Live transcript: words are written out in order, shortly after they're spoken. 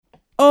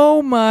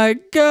Oh my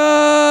God!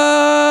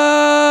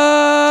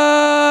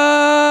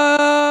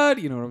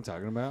 You know what I'm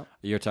talking about?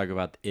 You're talking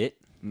about It?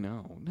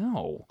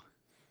 No.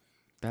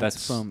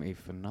 That's from a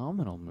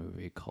phenomenal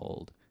movie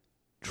called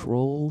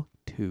Troll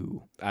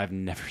 2. I've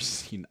never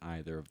seen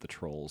either of the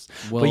Trolls.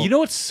 Well, But you know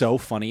what's so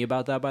funny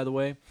about that, by the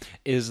way,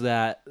 is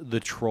that the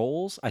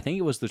Trolls, I think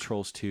it was the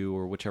Trolls 2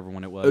 or whichever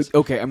one it was.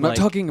 okay, I'm not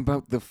talking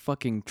about the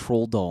fucking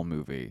Troll Doll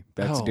movie.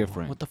 That's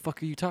different. What the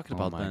fuck are you talking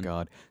about then? Oh my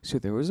God. So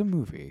there was a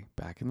movie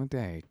back in the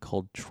day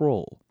called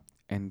Troll.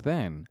 And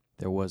then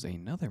there was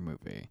another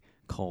movie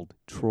called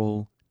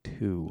Troll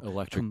 2.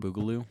 Electric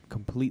Boogaloo?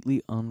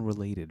 Completely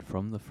unrelated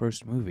from the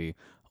first movie.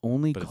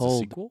 Only But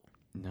called... it's a sequel?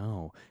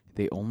 No.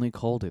 They only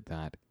called it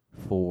that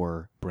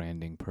for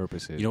branding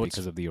purposes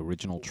because of the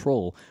original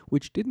Troll,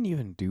 which didn't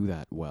even do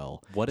that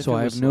well. What if so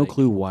I was have no like,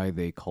 clue why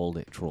they called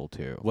it Troll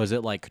 2. Was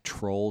it like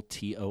Troll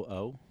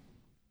TOO?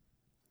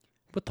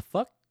 What the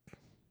fuck?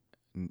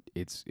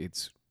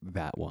 It's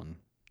that one.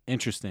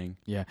 Interesting.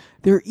 Yeah.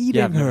 They're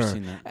eating I've her. never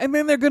seen that. And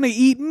then they're going to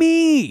eat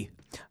me.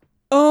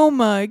 Oh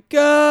my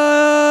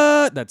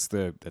God. That's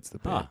the bit.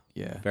 Huh.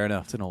 Yeah. Fair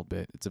enough. It's an old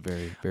bit. It's a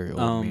very, very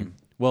old meme.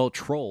 Well,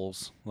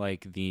 Trolls,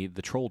 like the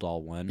Troll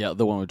Doll one. Yeah,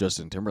 the one with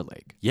Justin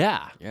Timberlake.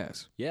 Yeah.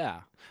 Yes.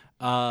 Yeah.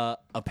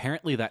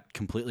 Apparently that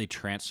completely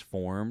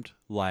transformed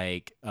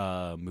like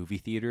movie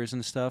theaters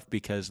and stuff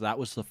because that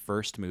was the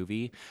first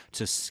movie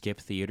to skip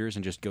theaters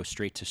and just go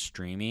straight to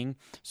streaming.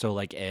 So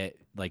like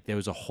there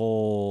was a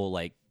whole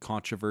like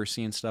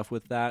controversy and stuff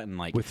with that and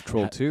like with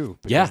Troll 2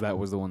 because yeah. that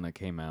was the one that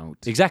came out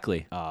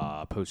exactly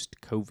post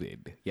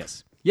COVID.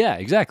 Yes. Yeah,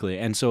 exactly.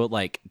 And so it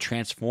like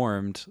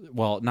transformed,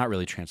 well, not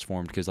really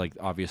transformed because like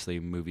obviously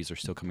movies are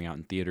still coming out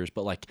in theaters,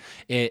 but like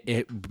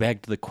it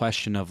begged the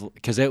question of,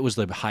 because it was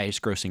the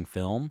highest grossing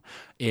film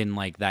in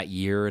like that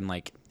year and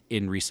like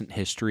in recent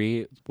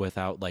history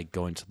without like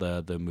going to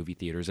the movie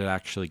theaters. It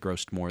actually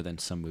grossed more than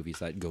some movies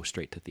that go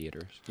straight to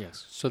theaters.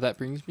 Yes. So that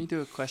brings me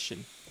to a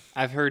question.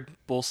 I've heard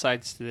both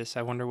sides to this.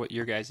 I wonder what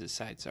your guys'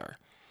 sides are.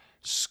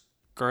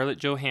 Scarlett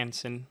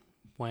Johansson,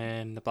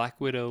 when the Black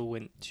Widow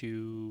went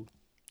to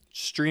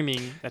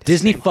streaming, at the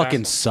Disney same fucking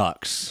time,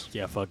 sucks.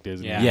 Yeah, fuck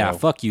Disney. Yeah,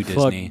 fuck you,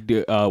 Disney.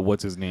 Fuck,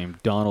 what's his name?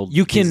 Donald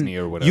Disney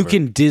or whatever. You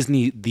can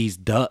Disney these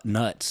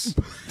nuts.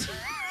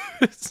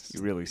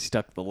 You really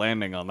stuck the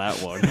landing on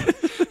that one.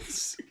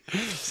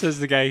 says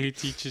the guy who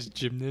teaches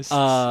gymnasts.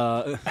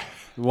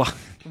 What?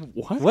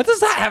 What does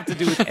that have to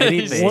do with He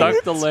anything?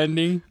 stuck the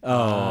landing.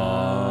 I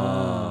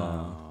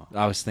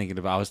was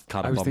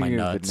caught up on my thinking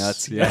nuts. of the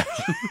nuts. Yeah.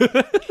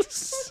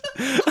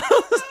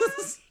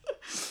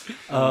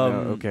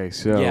 Okay,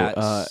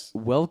 so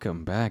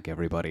welcome back,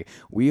 everybody.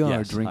 We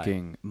are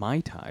drinking Mai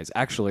Tais.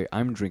 Actually,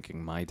 I'm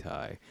drinking Mai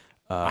Tai.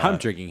 I'm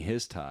drinking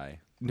his tie.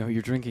 No,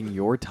 you're drinking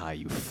your Thai,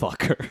 you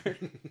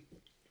fucker.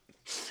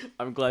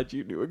 I'm glad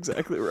you knew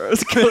exactly where I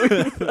was going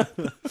with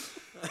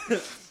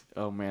that.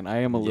 Oh, man, I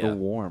am a little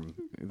warm.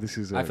 This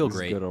is I feel this is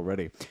great good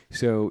already.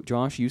 So,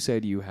 Josh, you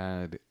said you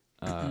had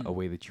a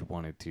way that you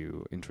wanted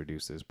to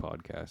introduce this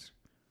podcast.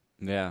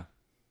 Yeah.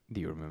 Do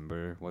you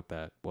remember what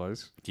that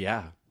was?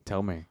 Yeah.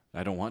 Tell me.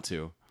 I don't want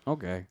to.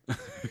 Okay.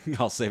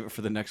 I'll save it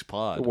for the next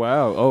pod.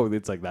 Wow. Oh,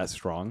 it's like that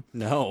strong?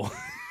 No.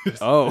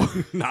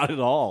 Oh. Not at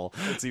all.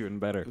 That's even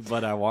better.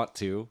 But I want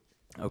to.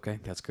 Okay,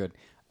 that's good.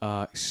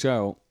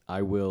 So,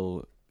 I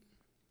will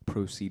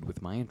proceed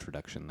with my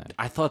introduction then.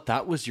 I thought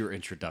that was your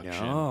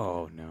introduction.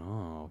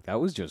 No. That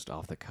was just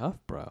off the cuff,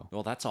 bro.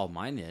 Well, that's all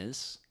mine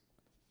is.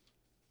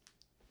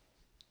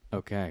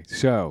 Okay,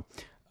 so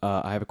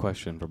I have a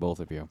question for both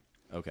of you.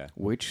 Okay.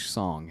 Which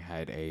song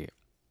had a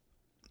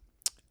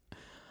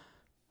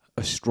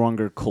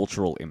stronger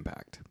cultural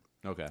impact?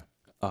 Okay.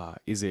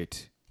 Is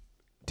it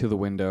To the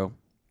Window,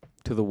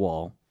 To the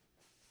Wall,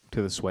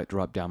 To the Sweat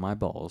Drop Down My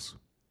Balls,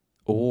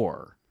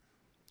 or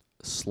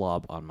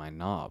Slob on My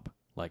Knob,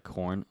 like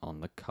corn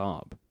on the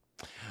cob?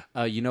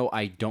 I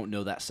don't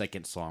know that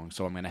second song,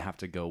 so I'm going to have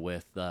to go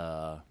with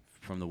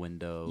From the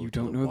Window. You to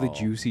don't the know the Wall.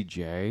 Juicy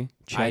J?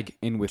 Check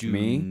in with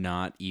me. I do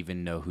not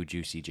even know who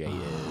Juicy J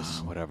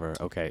is. Whatever.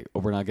 Okay,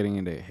 we're not getting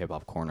into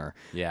hip-hop corner.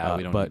 Yeah,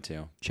 we don't but need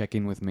to. Check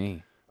in with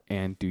me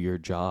and do your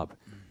job.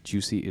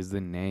 Juicy is the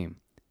name.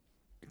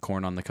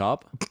 Corn on the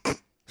cob?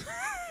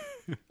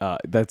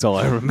 That's all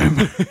I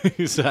remember.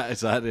 is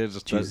that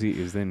it?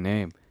 Juicy is the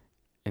name.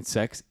 And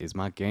sex is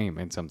my game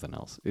and something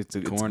else. It's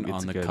Corn it's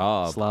on the good.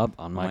 cob. Slob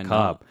on my My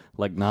cob.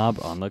 Like knob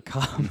on the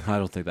cob. I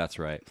don't think that's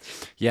right.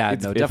 Yeah,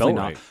 It no, felt definitely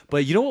not. right.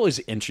 But you know what was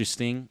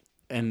interesting,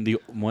 and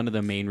one of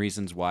the main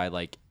reasons why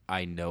like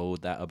I know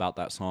that about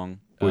that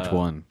song. Which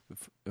one?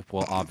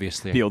 Well,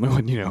 obviously The only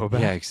one you know about?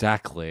 Yeah,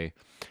 exactly.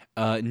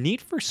 Need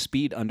for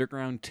Speed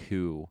Underground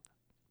 2.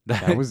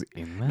 That was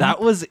in that? That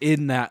was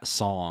in that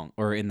song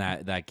or in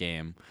that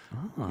game.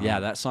 Oh.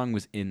 Yeah, that song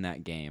was in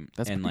that game.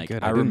 That's and pretty like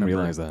good. I I didn't remember,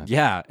 realize that.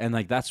 Yeah, and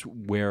like that's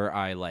where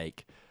I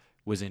like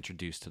was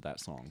introduced to that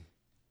song.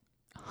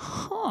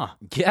 Huh.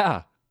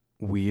 Yeah.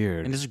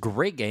 Weird. And it's a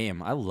great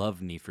game. I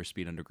love Need for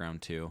Speed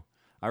Underground 2.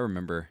 I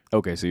remember.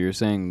 Okay, so you're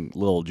saying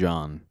Lil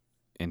Jon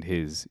and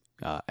his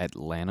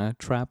Atlanta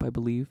trap, I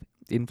believe,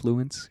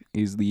 influence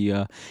is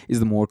the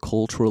more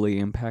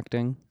culturally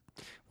impacting.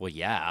 Well,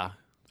 yeah.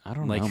 I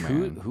don't Like know,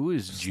 man. who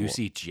is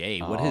Juicy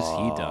J? What has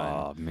he done?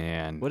 Oh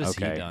man, What has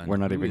he okay. done? We're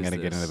not Who even is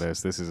gonna get this? into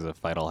this. This is a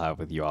fight I'll have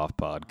with you off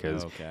pod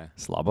because Okay.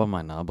 slob on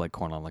my knob like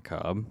corn on the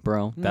cob,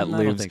 bro. That I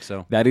lives. don't think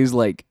so. That is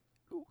like.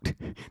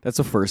 That's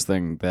the first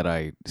thing that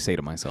I say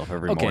to myself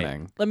every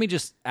morning. Let me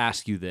just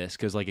ask you this,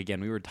 because like again,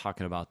 we were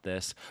talking about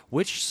this.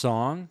 Which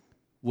song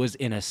was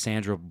in a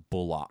Sandra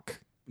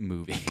Bullock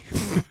movie?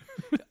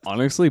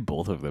 Honestly,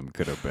 both of them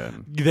could have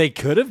been. They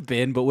could have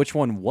been, but which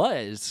one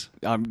was?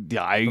 I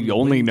From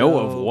only know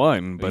of Window.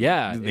 one, but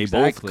Yeah, they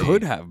exactly. both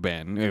could have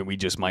been. And we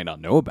just might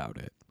not know about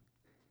it.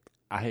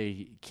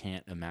 I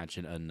can't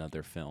imagine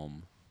another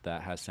film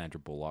that has Sandra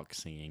Bullock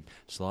singing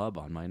 "Slob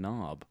on my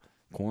knob,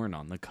 corn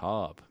on the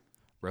cob,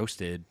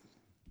 roasted."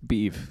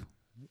 Beef.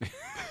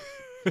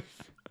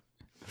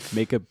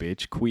 Make a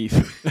bitch queef.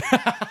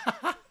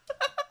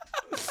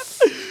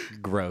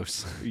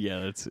 Gross.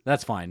 Yeah,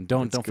 That's fine.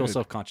 Don't feel good.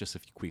 self-conscious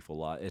if you queef a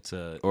lot. It's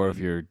a or if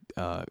your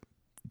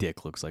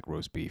dick looks like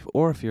roast beef,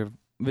 or if your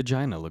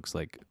vagina looks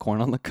like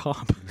corn on the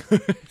cob.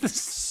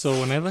 So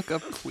when I look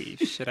up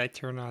queef, should I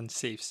turn on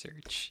safe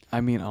search?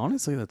 I mean,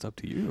 honestly, that's up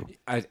to you.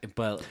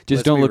 but Just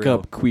let's don't be look real.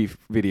 up queef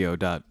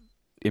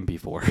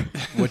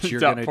video.mp4. What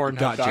you're gonna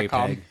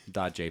 .pornhub.com.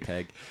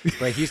 .jpeg.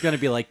 But he's gonna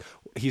be like,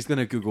 he's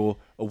gonna Google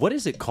what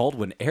is it called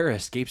when air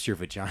escapes your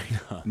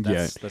vagina.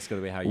 That's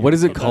gonna be how. What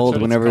is it That's called what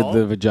it's whenever called?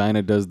 the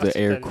vagina does the That's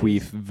what air that is.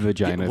 queef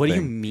vagina What do you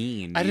thing?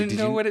 mean? I didn't Did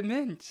know you- what it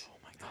meant.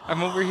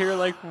 I'm over here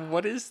like,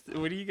 what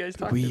are you guys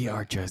talking We about?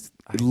 are just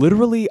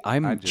literally. I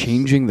I'm just-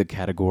 changing the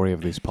category of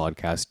this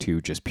podcast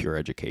to just pure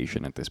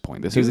education at this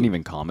point. This isn't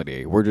even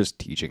comedy. We're just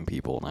teaching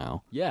people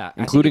now, Yeah, I think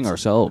including it's-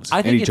 ourselves I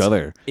and think each it's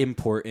other.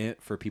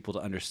 important for people to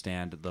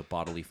understand the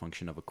bodily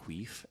function of a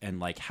queef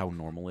and like how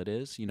normal it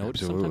is. You know,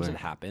 sometimes Absolutely. it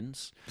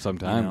happens.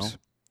 Sometimes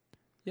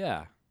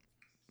Yeah.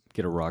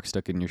 get a rock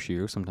stuck in your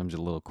shoe. Sometimes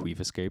a little queef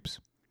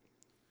escapes.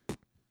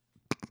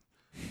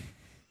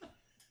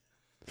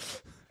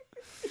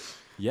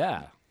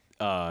 Yeah.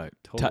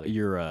 Totally.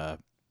 You're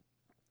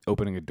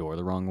opening a door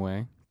the wrong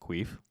way.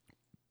 Queef.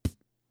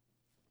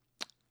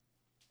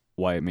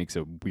 Why it makes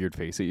a weird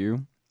face at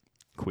you.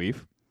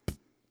 Queef.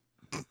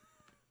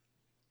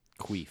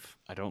 Queef.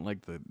 I don't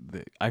like the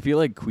I feel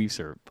like queefs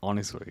are,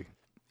 honestly,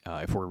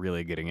 if we're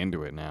really getting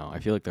into it now, I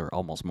feel like they're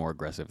almost more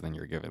aggressive than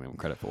you're giving them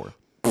credit for.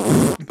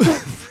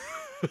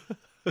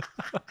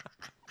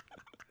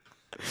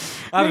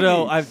 I don't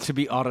know. To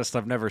be honest,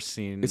 I've never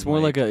seen. It's more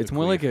like a. It's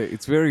more like queef. a.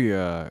 It's very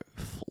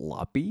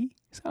floppy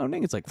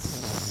sounding. It's like.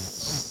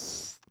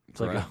 It's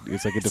like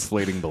it's like a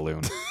deflating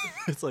balloon.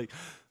 It's like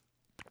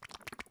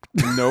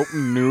Nope.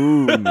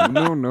 No.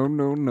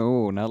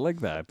 Not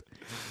like that.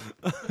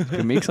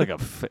 It makes like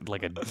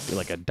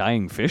a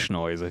dying fish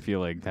noise. I feel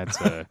like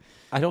that's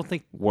I don't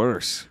think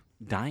worse.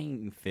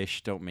 dying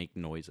fish don't make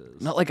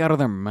noises. Not like out of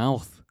their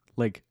mouth.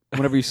 Like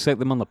whenever you set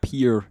them on the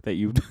pier that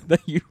you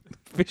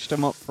fished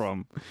them up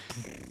from.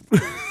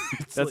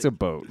 That's a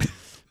boat.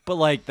 But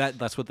like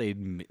that's what they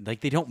like.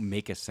 They don't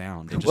make a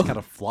sound. They just kind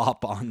of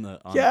flop on the.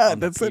 On, Yeah, on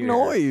the that's the pier.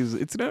 noise.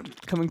 It's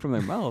not coming from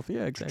their mouth.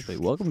 Yeah, exactly.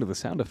 Welcome to the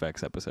sound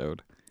effects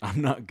episode.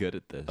 I'm not good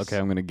at this. Okay,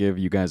 I'm gonna give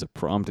you guys a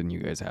prompt, and you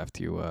guys have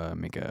to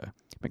make a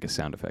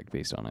sound effect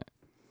based on it.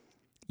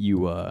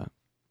 You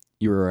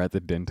are at the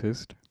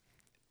dentist,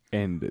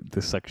 and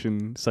the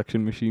suction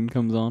machine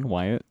comes on.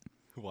 Wyatt.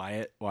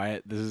 Wyatt,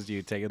 this is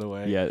you. Take it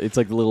away. Yeah, it's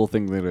like the little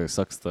thing that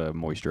sucks the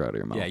moisture out of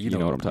your mouth. Yeah, you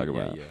know what I'm talking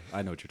about. Yeah,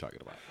 I know what you're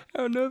talking about. I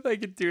don't know if I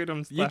could do it.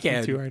 I'm You laughing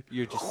can. too hard.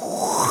 You're just.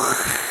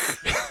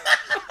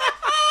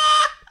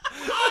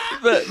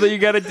 But you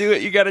gotta do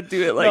it. You gotta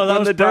do it like No, that when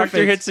was the doctor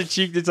perfect. hits the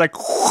cheek. It's like.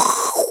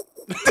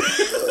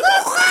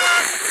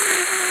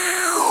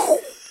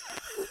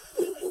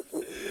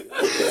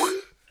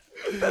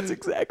 That's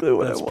exactly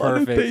what That's I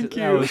wanted. perfect. Thank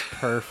you. That was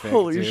perfect.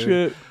 Holy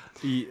dude.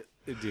 shit!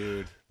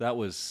 Dude, that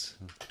was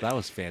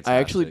fantastic. I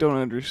actually don't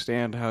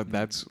understand how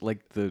that's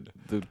like the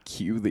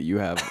cue that you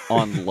have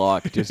on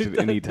lock just at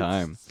any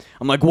time.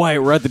 I'm like,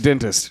 Wyatt, we're at the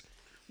dentist.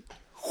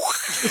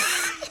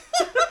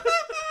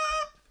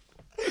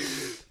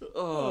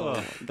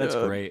 Oh, that's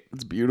God. great.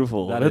 It's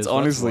beautiful. That's That's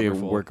honestly a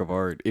wonderful. work of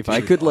art. If Dude,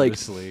 I could like,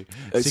 honestly,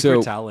 so-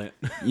 secret talent.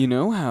 you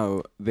know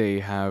how they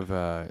have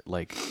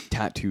like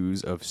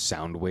tattoos of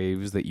sound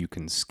waves that you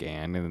can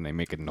scan and then they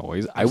make a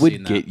noise? I I've would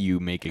seen get that. you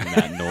making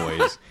that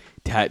noise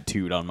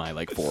tattooed on my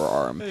like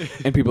forearm,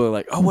 and people are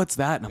like, "Oh, what's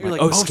that?" And I'm You're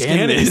like, "Oh,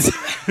 scan this."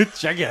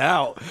 Check it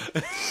out.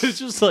 It's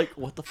just like,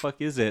 what the fuck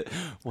is it?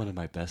 One of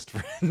my best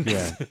friends.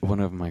 Yeah, one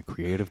of my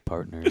creative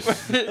partners.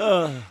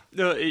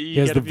 No, He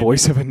has the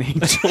voice of an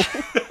angel.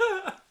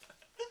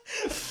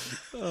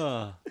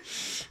 Oh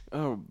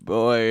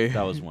boy,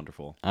 That was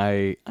wonderful.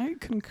 I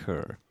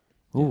concur.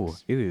 Oh,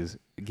 Yes. it is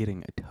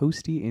getting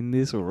toasty in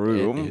this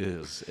room.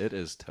 It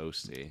is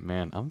toasty.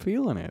 Man, I'm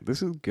feeling it.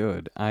 This is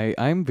good.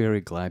 I'm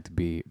very glad to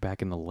be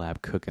back in the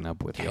lab cooking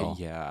up with y'all.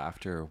 Yeah,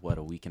 after what,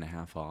 a week and a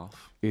half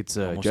off? It's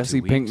Almost Jesse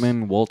 2 weeks.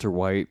 Pinkman, Walter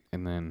White,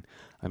 and then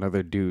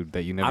another dude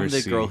that you never I'm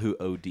the see. girl who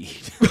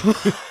OD'd.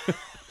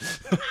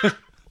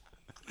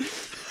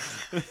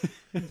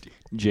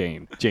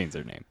 Jane's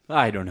her name.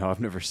 I don't know. I've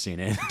never seen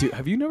it. Dude,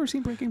 have you never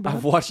seen Breaking Bad?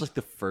 I've watched like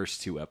the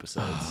first 2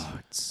 episodes. Oh,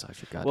 it's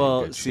such a goddamn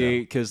Well, good see,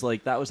 show. because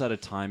like that was at a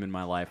time in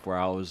my life where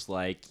I was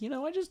like,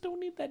 I just don't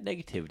need that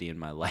negativity in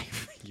my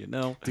life,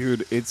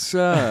 Dude, it's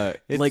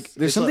like there's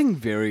it's something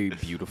very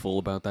beautiful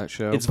about that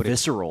show. It's but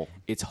visceral.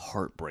 It's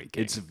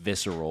heartbreaking. It's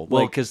visceral.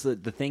 Well, Well, because the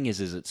thing is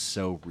it's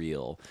so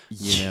real.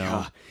 You know,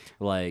 Yeah.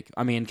 like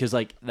I mean, because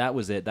like that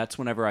was it. That's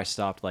whenever I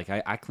stopped. Like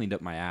I cleaned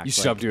up my act. you like,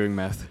 stopped doing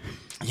meth.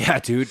 Yeah,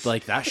 dude,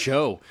 like that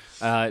show.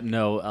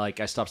 No, like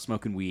I stopped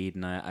smoking weed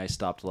and I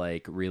stopped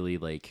like really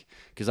like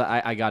because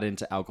I got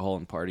into alcohol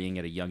and partying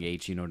at a young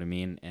age, you know what I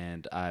mean?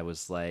 And I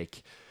was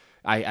like,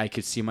 I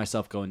could see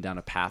myself going down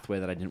a pathway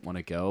that I didn't want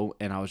to go,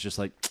 and I was just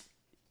like,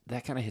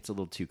 that kind of hits a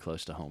little too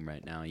close to home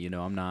right now.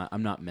 I'm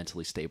not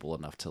mentally stable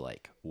enough to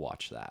like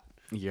watch that.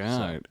 Yeah,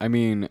 So- I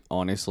mean,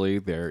 honestly,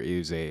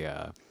 there's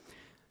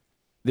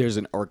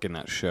an arc in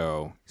that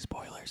show.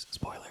 Spoilers,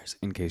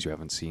 in case you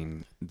haven't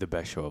seen the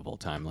best show of all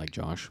time, like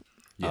Josh,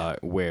 Yeah.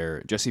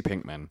 where Jesse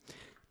Pinkman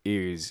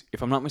is,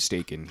 if I'm not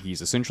mistaken,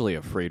 he's essentially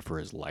afraid for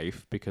his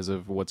life because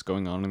of what's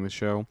going on in the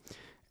show.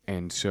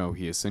 And so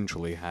he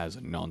essentially has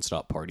a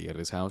nonstop party at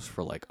his house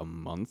for like a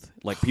month.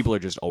 Like people are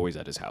just always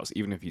at his house,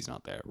 even if he's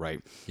not there,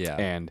 right? Yeah.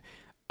 And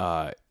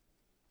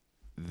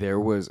there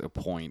was a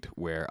point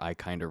where I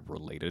kind of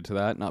related to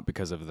that, not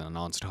because of the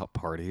nonstop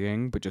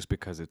partying, but just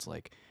because it's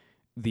like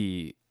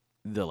the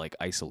like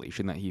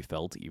isolation that he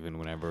felt even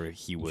whenever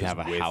he was You have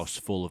a with house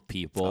full of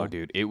people. Oh,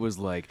 dude, it was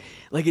like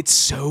it's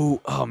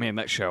so. Oh man,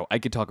 that show. I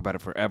could talk about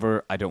it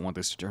forever. I don't want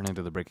this to turn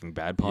into the Breaking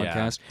Bad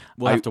podcast.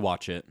 We'll have to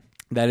watch it.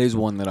 That is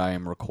one that I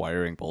am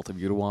requiring both of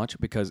you to watch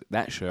because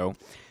that show,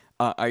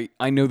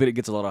 I know that it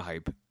gets a lot of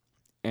hype,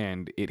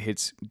 and it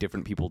hits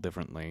different people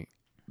differently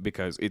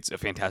because it's a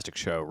fantastic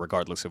show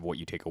regardless of what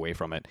you take away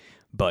from it.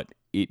 But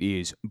it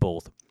is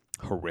both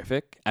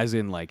horrific, as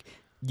in like.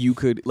 You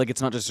could, like,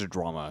 it's not just a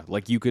drama.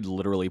 Like, you could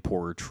literally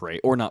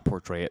not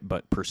portray it,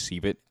 but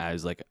perceive it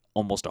as, like,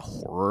 almost a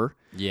horror.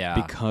 Yeah.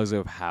 Because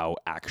of how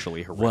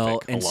actually horrific Well,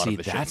 and a lot see, of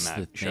the shit that's in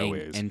the that show thing.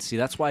 is. And see,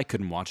 that's why I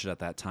couldn't watch it at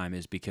that time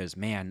is because,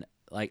 man,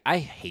 like, I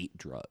hate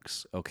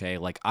drugs, okay?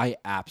 Like, I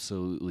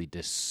absolutely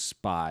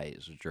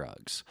despise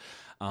drugs.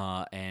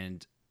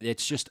 And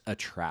it's just a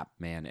trap,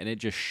 man. And it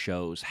just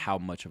shows how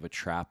much of a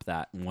trap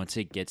that once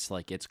it gets,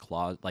 like, its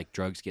claws, like,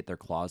 drugs get their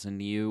claws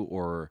into you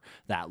or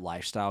that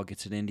lifestyle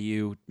gets it into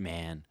you,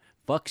 man,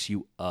 fucks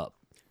you up.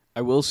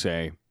 I will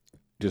say,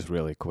 just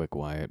really quick,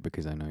 Wyatt,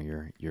 because I know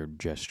you're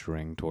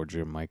gesturing towards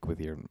your mic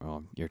with your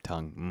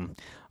tongue.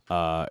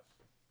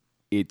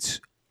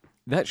 It's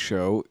that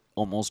show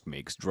almost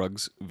makes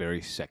drugs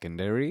very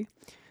secondary.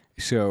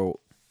 So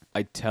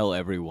I tell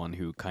everyone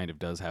who kind of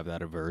does have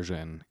that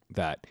aversion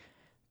that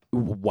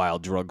while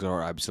drugs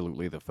are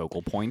absolutely the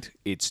focal point,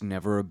 it's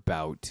never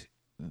about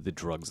the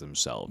drugs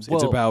themselves.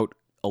 It's Well- about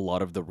a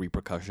lot of the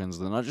repercussions,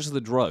 not just the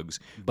drugs,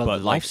 But the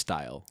like,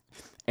 lifestyle.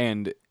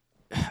 and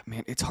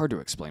man, it's hard to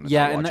explain.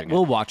 Yeah, without and watching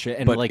we'll watch it.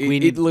 And, but like, it, we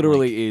it need,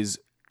 literally is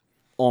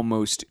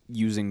almost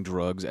using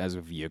drugs as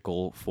a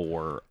vehicle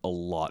for a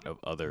lot of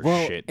other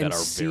shit that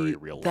are very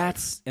real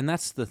life.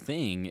 That's the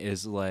thing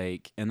is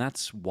like, and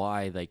that's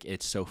why like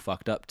it's so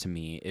fucked up to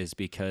me is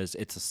because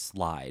it's a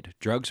slide.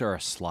 Drugs are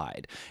a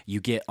slide. You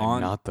get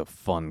on, Not the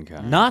fun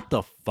kind. not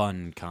the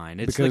fun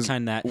kind. It's because the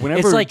kind that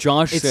whenever it's like,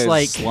 Josh it's says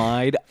like,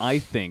 slide, I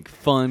think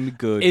fun,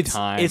 good it's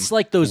time. it's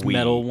like those weed.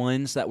 metal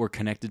ones that were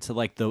connected to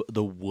like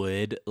the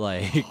wood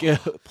like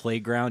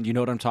playground. You know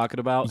what I'm talking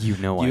about? You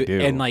know I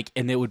do.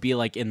 And it would be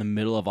like in the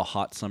middle of a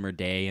hot summer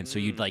day, and so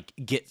you'd like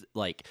get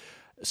like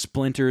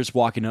splinters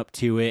walking up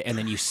to it, and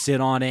then you sit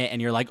on it,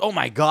 and you're like, oh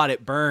my god,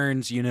 it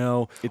burns, you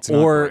know? It's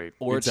not or great.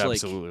 or it's it's like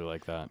absolutely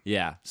like that.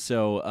 yeah.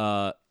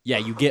 So yeah,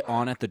 you get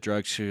on at the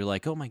drugs, so you're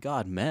like, oh my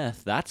god,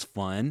 meth, that's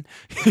fun.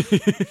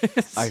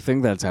 I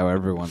think that's how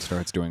everyone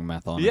starts doing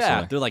meth, honestly.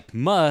 Yeah, they're like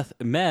meth.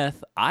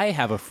 I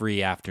have a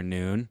free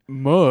afternoon.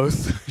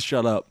 Meth.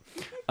 Shut up.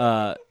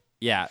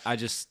 Yeah,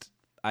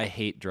 I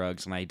hate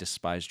drugs and I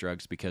despise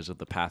drugs because of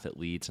the path it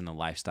leads and the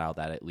lifestyle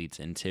that it leads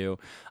into.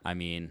 I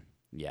mean,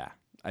 yeah,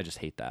 I just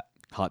hate that.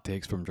 Hot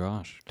takes from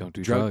Josh. Don't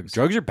do drugs.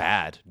 Drugs are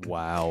bad.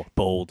 Wow.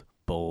 Bold.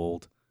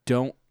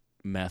 Don't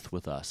meth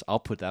with us. I'll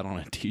put that on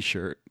a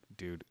t-shirt.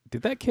 Dude,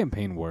 did that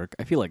campaign work?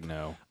 I feel like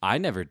no. I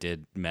never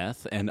did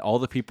meth, and all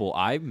the people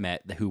I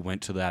met who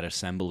went to that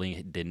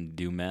assembly didn't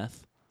do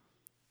meth.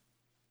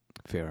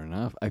 Fair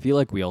enough. I feel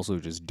like we also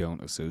just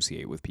don't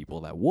associate with people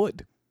that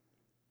would.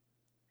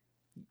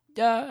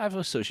 Yeah, I've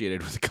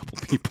associated with a couple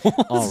people.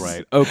 All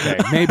right. Okay.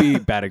 Maybe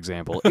bad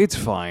example. It's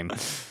fine.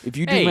 If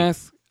you do Hey,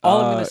 meth, all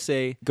I'm gonna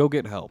say, go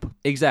get help.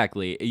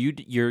 exactly.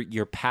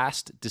 Your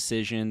past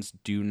decisions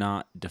do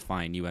not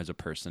define you as a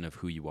person of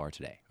who you are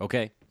today.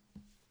 Okay.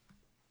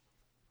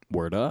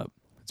 Word up.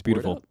 It's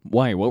beautiful. up.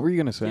 Why? What were you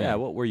gonna say? Yeah.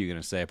 What were you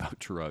gonna say about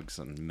drugs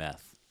and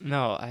meth?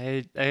 No,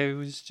 I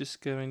was just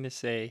going to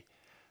say,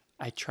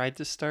 I tried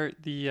to start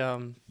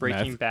the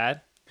Breaking Meth?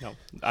 Bad. No,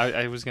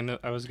 I was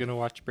gonna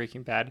watch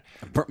Breaking Bad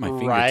I burnt my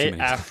finger too right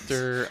many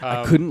after.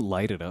 I couldn't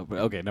light it up.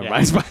 Okay, never Yeah.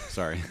 mind.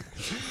 Sorry.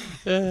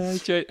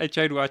 I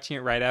tried watching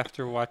it right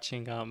after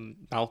watching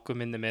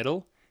Malcolm in the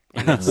Middle.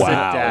 And it's the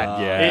Wow.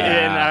 dad.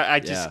 Yeah. And I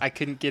just Yeah. I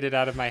couldn't get it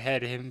out of my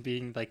head, him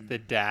being like the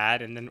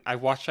dad. And then I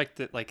watched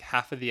like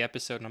half of the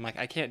episode, and I'm like,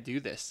 I can't do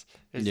this.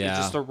 It's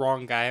just the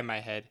wrong guy in my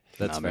head.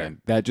 That's Nah, fair.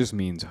 man. That just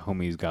means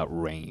homie's got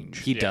range.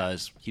 He Yeah.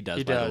 does. He does.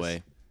 He By does. the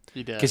way,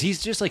 He does. because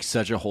he's just like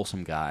such a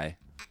wholesome guy.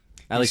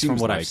 At He least from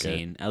seems what I've like it.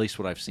 seen. At least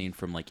what I've seen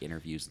from like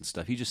interviews and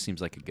stuff. He just seems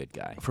like a good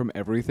guy. From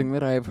everything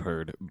that I've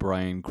heard,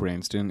 Bryan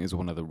Cranston is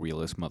one of the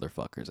realest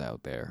motherfuckers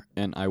out there,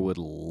 and I would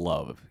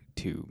love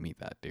to meet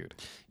that dude.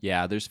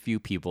 Yeah, there's few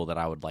people that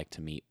I would like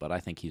to meet, but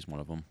I think he's one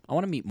of them. I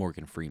want to meet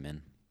Morgan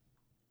Freeman.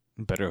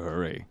 Better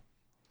hurry.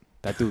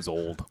 That dude's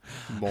old.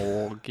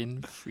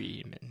 Morgan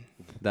Freeman.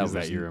 Is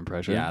that your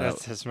impression? Yeah,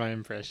 That's my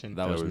impression.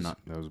 that was not.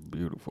 That was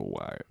beautiful,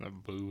 Wyatt.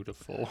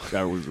 Beautiful.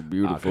 That was a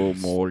beautiful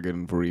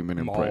Morgan Freeman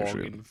impression.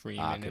 Morgan I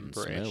Freeman can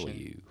impression. smell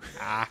you.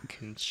 I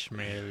can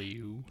smell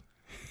you.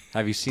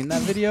 Have you seen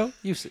that video?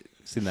 You've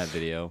seen that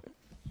video.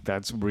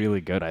 That's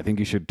really good. I think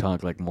you should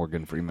talk like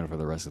Morgan Freeman for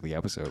the rest of the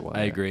episode. Wyatt.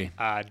 I agree.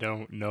 I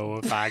don't know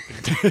if I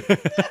can.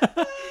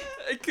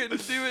 I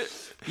couldn't do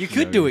it. You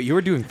could do it. You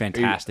were doing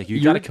fantastic. You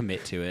You're- got to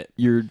commit to it.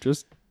 You're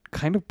just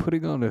kind of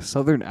putting on a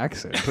southern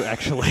accent.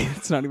 Actually,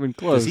 it's not even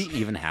close. Does he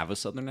even have a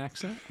southern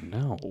accent?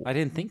 No, I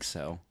didn't think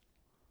so.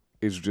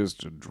 it's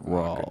just a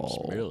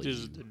drawl.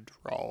 Just a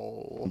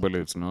drawl. But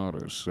it's not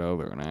a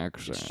southern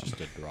accent.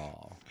 Just a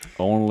draw.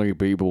 Only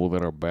people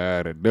that are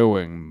bad at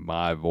doing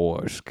my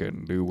voice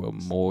can do a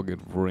Morgan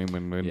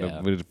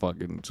Freeman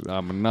fucking.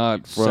 I'm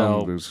not from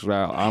So- the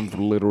South. I'm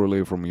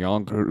literally from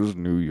Yonkers,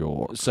 New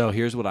York. So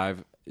here's what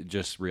I've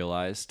just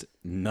realized: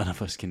 none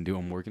of us can do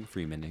a Morgan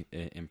Freeman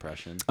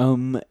impression.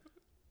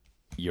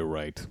 You're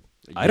right.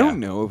 Yeah. I don't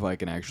know if I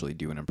can actually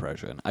do an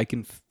impression. I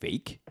can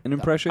fake an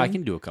impression. I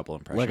can do a couple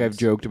impressions. Like I've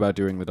joked about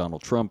doing the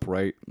Donald Trump,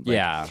 right? Like,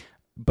 Yeah.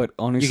 But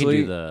honestly,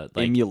 do the,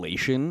 like-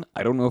 emulation,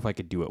 I don't know if I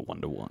could do it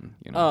 1-to-1.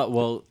 You know,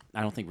 Well,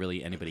 I don't think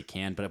really anybody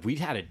can. But if we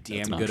had a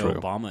damn not good true.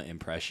 Obama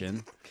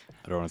impression,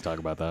 I don't want to talk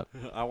about that.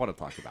 I want to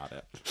talk about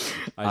it.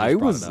 I just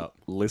brought was it up.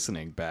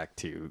 listening back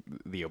to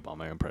the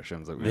Obama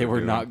impressions that we They were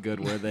doing. not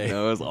good, were they?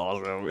 That was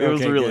awesome. It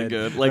was Okay, really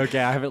good. Like okay,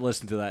 I haven't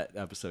listened to that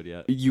episode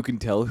yet. you can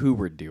tell who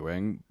we're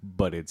doing,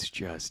 but it's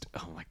just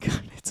oh my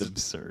god, it's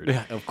absurd.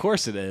 Yeah, of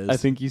course it is. I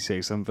think you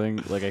say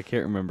something like I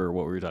can't remember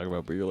what we were talking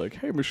about, but you're like,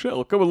 "Hey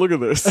Michelle, come and look at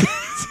this,"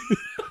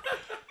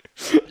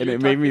 and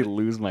it made me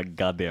lose my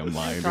goddamn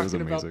mind. It was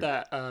Talking amazing.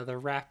 about that, the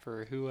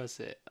rapper. Who was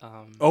it?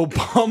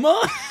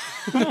 Obama.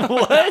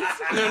 What?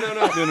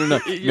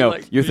 No.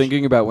 You're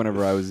thinking about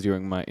whenever I was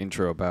doing my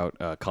intro about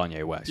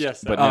Kanye West.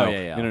 Yes, but oh, no,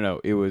 yeah. no.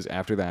 It was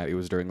after that. It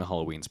was during the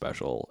Halloween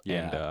special,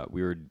 Yeah. and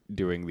we were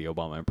doing the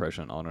Obama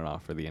impression on and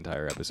off for the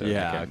entire episode. I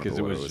Yeah, can't because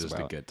it remember what was just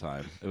about. a good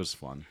time. It was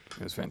fun.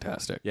 It was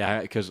fantastic. Yeah,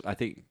 because I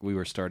think we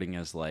were starting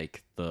as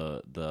like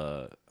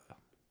the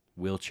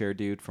wheelchair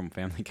dude from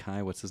Family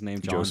Guy. What's his name?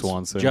 Joe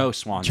Swanson. Joe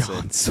Swanson.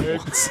 John Swanson.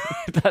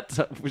 That's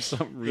for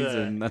some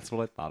reason. That's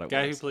what I thought it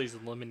guy who was. plays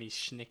Lemony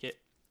Snicket?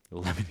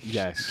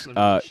 Yes. Jim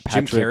Jim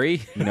Patrick.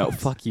 Carrey. No,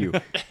 fuck you.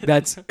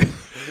 That's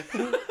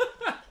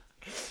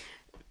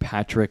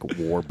Patrick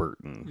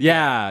Warburton.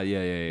 Yeah.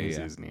 Is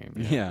his name.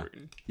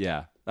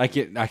 Yeah. I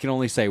can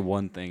only say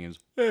one thing is,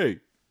 hey,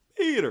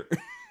 Peter.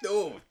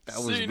 No, that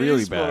was See, really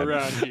these go bad.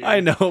 around here.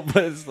 I know,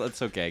 but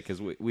it's okay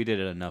because we did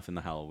it enough in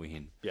the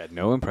Halloween. Yeah,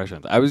 no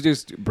impressions. I was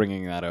just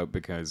bringing that up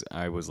because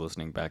I was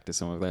listening back to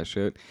some of that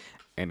shit,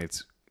 and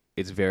it's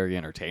very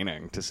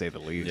entertaining to say the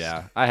least.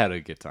 Yeah, I had a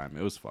good time.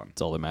 It was fun.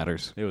 It's all that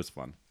matters. It was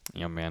fun.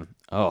 Yeah, man.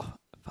 Oh,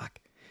 fuck.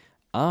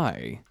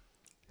 I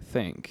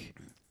think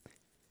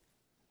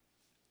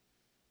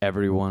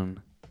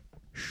everyone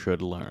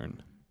should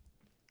learn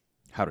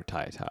how to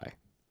tie a tie.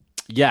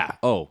 Yeah.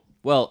 Oh,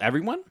 well,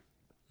 everyone?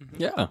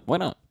 Yeah, why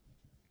not?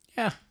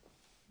 Yeah.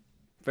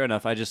 Fair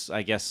enough. I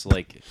guess,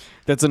 like,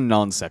 That's a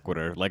non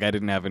sequitur. Like, I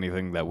didn't have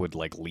anything that would,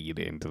 like, lead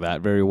into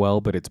that very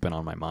well, but it's been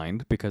on my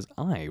mind because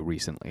I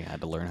recently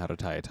had to learn how to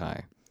tie a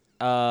tie.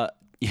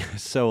 yeah,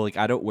 so, like,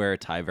 I don't wear a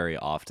tie very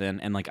often,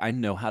 and, like, I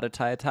know how to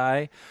tie a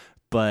tie,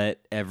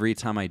 but every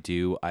time I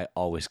do, I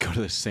always go to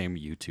the same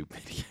YouTube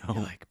video.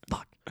 You're like,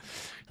 fuck.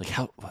 Like,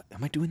 what,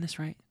 am I doing this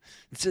right?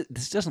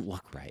 This doesn't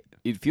look right.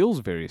 It feels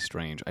very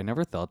strange. I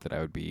never thought that I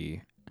would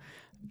be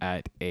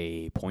at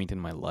a point in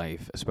my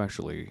life,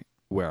 especially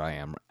where I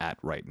am at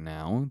right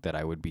now, that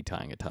I would be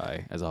tying a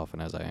tie as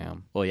often as I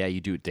am. Well, yeah, you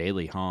do it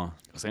daily, huh?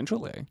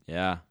 Essentially.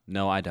 Yeah.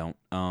 No, I don't.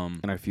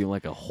 And I feel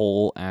like a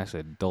whole ass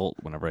adult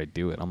whenever I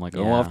do it. I'm like,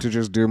 I'll Yeah. have to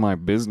just do my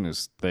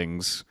business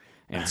things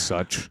and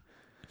such.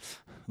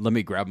 Let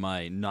me grab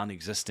my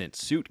non-existent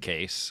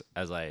suitcase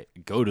as I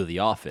go to the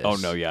office. Oh,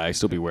 no, yeah, I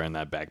still be wearing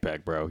that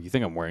backpack, bro. You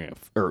think I'm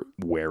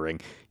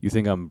you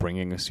think I'm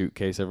bringing a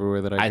suitcase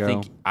everywhere that I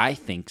go? I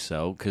think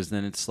so, because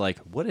then it's like,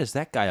 what is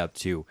that guy up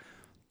to?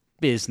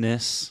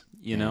 Business,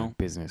 you know?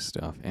 Business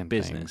stuff and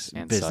Business things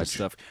and business such.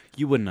 stuff.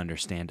 You wouldn't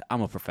understand.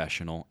 I'm a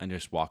professional, and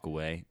just walk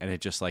away, and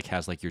it just like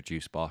has like your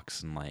juice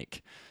box, and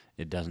like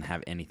it doesn't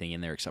have anything in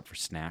there except for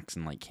snacks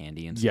and like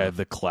candy and Yeah, stuff.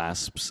 the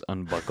clasps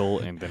unbuckle,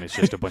 and then it's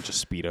just a bunch of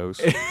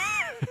Speedos.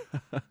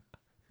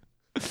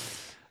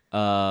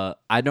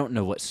 I don't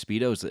know what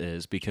Speedos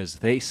is because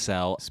they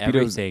sell Speedos-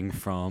 everything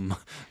from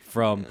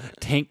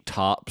tank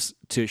tops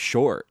to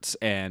shorts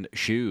and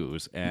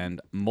shoes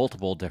and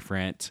multiple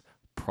different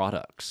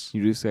products.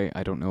 You just say,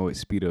 I don't know what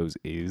Speedos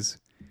is.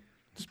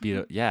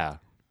 Speedo, yeah,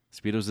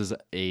 Speedos is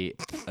a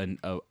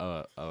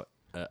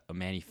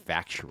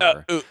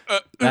manufacturer.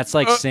 That's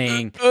like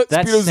saying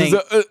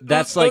Speedos is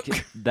that's like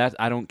that.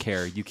 I don't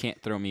care. You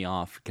can't throw me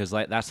off because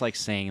that's like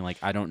saying like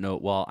I don't know.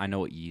 Well, I know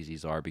what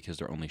Yeezys are because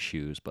they're only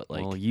shoes, but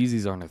like Well,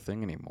 Yeezys aren't a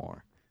thing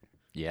anymore.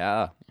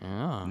 yeah,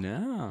 Yeah.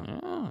 no,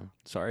 Yeah.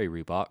 sorry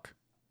Reebok.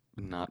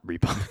 Not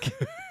Reebok.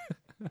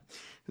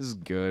 This is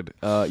good.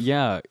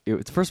 Yeah.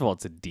 It's first of all,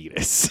 it's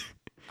Adidas.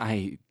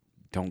 I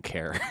don't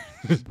care.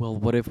 Well,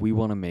 what if we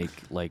want to make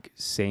like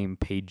same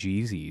page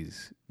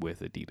Yeezys with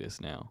Adidas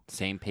now?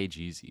 Same page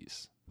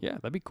Yeezys. Yeah,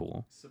 that'd be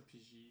cool.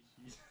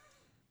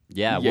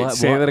 Yeah, Yeah, what?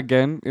 say that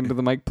again into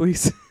the mic,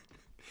 please.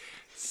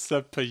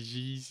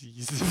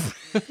 Supajizis.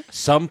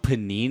 Some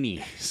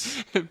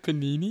paninis.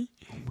 Panini?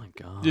 Oh my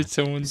god. Did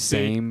someone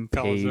Same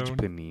say page calzone?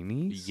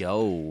 paninis?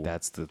 Yo,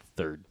 That's the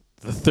third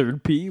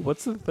P?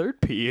 What's the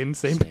third P in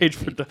Same Page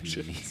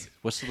Productions? paninis.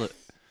 What's the?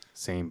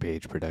 Same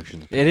Page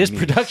Productions. It is Paninis.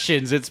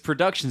 productions. It's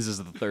productions is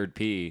the third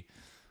P.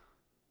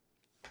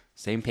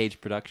 Same page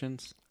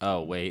productions.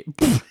 Oh wait.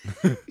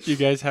 You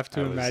guys have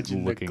to I was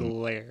imagine looking- the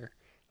glare.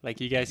 Like,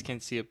 you guys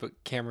can't see it, but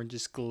Cameron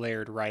just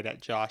glared right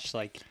at Josh.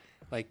 Like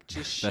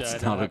just shut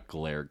That's not a up.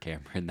 glare,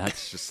 Cameron.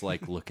 That's just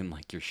like looking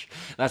like you're.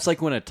 That's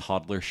like when a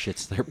toddler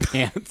shits their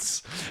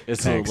pants.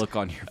 It's Thanks. a look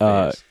on your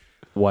Uh, face.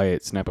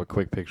 Wyatt, snap a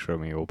quick picture of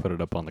me. We'll put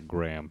it up on the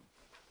gram.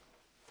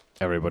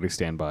 Everybody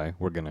stand by.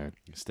 We're going to...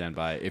 Stand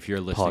by. If you're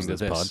listening pause to this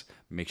this, pod.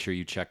 make sure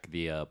you check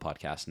the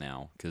podcast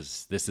now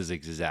because this is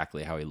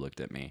exactly how he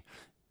looked at me.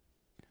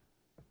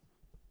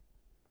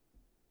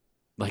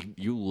 Like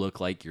you look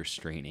like you're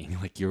straining,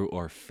 like you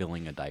are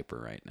filling a diaper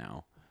right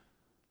now.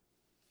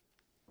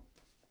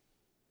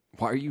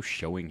 Why are you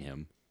showing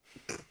him?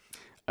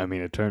 I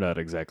mean, it turned out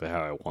exactly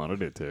how I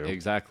wanted it to.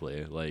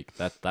 Exactly. Like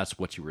that's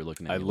what you were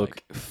looking at. I me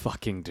look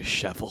fucking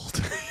disheveled.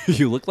 like.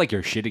 You look like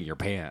you're shitting your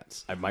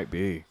pants. I might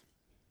be.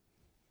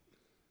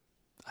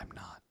 I'm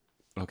not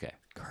Okay.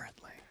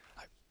 currently.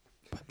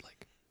 But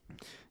like...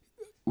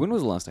 When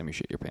was the last time you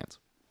shit your pants?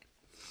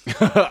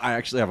 I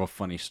actually have a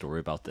funny story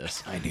about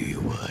this. I knew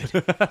you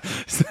would.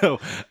 So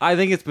I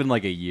think it's been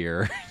like a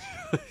year.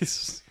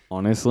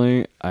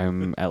 Honestly,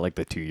 I'm at like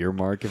the 2-year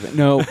mark.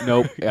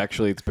 Nope.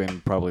 Actually, it's been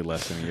probably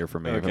less than a year for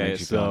me. If it Okay, makes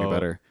you feel any so,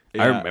 better.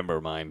 yeah. I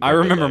remember mine. I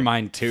remember vividly.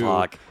 mine too.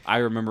 Fuck. I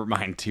remember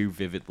mine too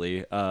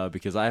vividly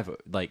because I have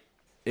like.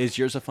 Is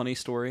yours a funny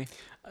story?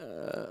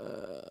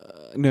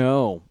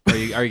 No, Are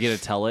you gonna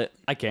tell it?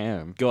 I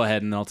can. Go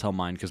ahead and I'll tell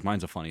mine because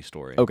mine's a funny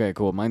story. Okay,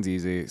 cool. Mine's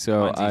easy.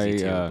 So Mine's easy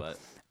too, but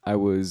I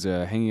was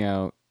hanging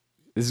out.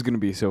 This is gonna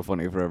be so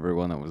funny for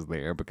everyone that was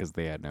there because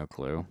they had no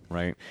clue,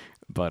 right?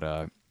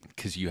 But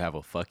because you have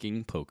a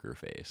fucking poker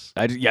face.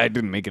 I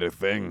didn't make it a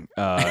thing.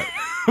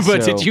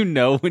 But did you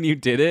know when you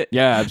did it?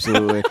 Yeah,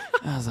 absolutely.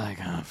 I was like,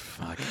 oh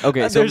fuck.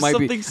 Okay, so it There's might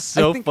something be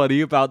so I think-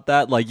 funny about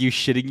that, like you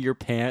shitting your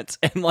pants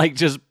and like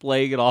just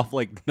playing it off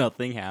like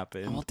nothing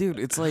happened. Well, dude,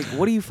 it's like,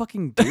 what do you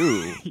fucking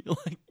do? You're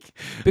like,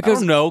 Because-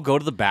 because no, go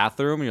to the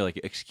bathroom and you're like,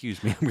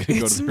 excuse me, I'm gonna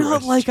go It's to the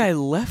not restroom. like I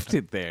left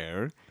it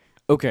there.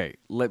 Okay,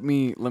 let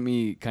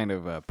me kind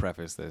of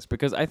preface this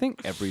because I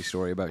think every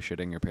story about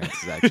shitting your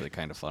pants is actually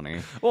kind of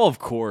funny, Well, of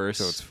course.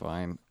 so it's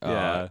fine.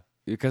 Yeah.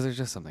 Because there's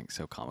just something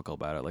so comical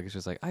about it. Like it's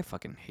just like I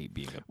fucking hate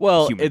being a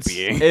Well, human it's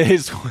being. it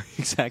is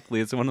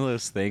exactly. It's one of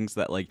those things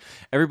that like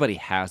everybody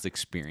has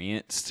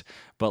experienced,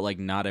 but like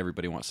not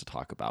everybody wants to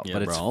talk about. Yeah,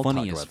 but bro, it's I'll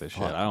funny talk as about this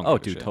fuck. shit. I don't oh,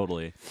 give a dude, shit.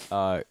 totally.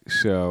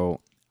 So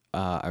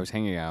I was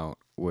hanging out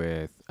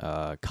with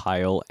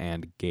Kyle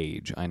and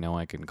Gage. I know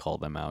I can call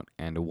them out,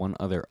 and one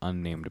other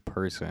unnamed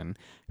person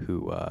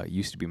who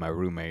used to be my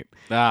roommate.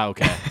 Ah,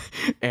 okay.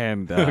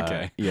 And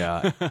Okay.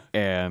 yeah,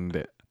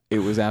 and it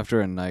was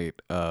after a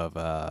night of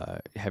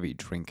heavy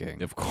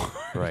drinking, Of course.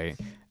 right?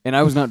 And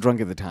I was not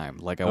drunk at the time.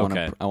 Like I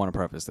Okay. want to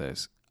preface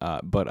this,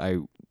 but I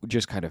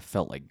just kind of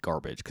felt like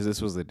garbage because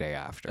this was the day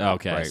after.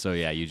 Okay, right? so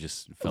yeah, you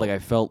just felt Like I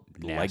felt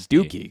like nasty.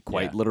 Dookie,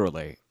 quite Yeah.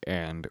 literally,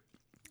 and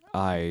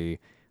I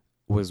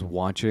was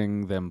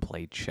watching them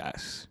play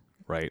chess,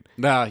 right?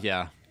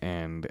 yeah.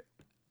 And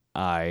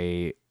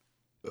I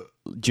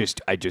just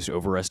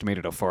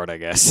overestimated a fart, I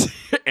guess.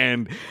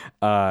 And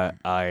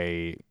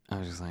I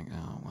was just like,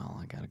 oh well,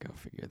 I gotta go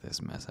figure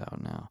this mess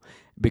out now,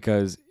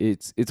 because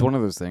it's one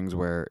of those things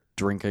where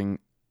drinking.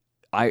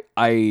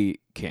 I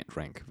can't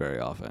drink very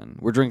often.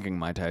 We're drinking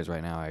Mai Tais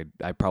right now.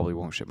 I probably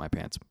won't shit my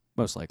pants,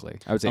 most likely.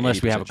 I would say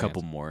Unless we have a 80%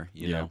 couple chance. more,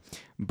 you Yeah. know.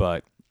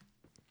 But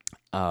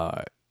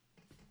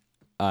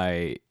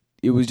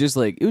it was just a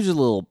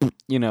little,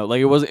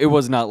 like it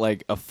was not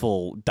like a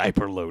full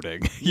diaper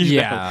loading. you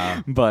know?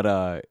 Yeah.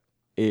 But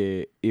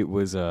it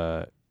was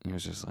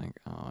just like,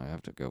 oh, I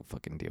have to go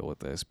fucking deal with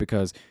this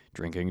because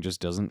drinking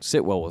just doesn't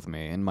sit well with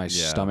me, and my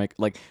Yeah. stomach,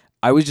 like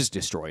I was just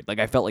destroyed. Like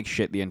I felt like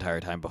shit the entire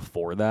time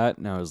before that,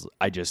 and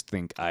I just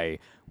think I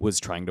was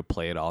trying to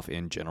play it off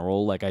in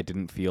general, like I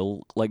didn't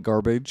feel like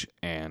garbage,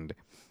 and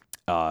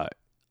I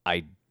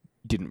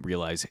didn't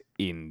realize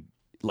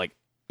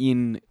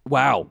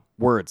wow,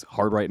 words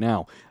hard right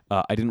now.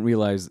 I didn't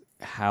realize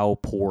how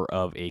poor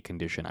of a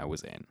condition I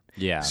was in.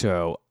 Yeah.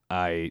 So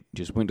I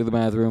just went to the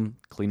bathroom,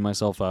 cleaned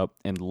myself up,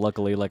 and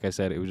luckily, like I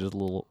said, it was just a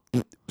little.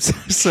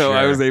 So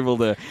I was able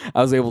to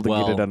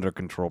get it under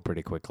control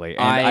pretty quickly,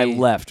 and I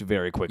left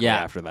very quickly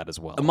after that as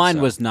well. Mine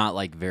was not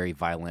like very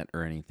violent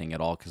or anything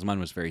at all, because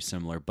mine was very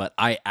similar. But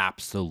I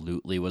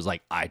absolutely was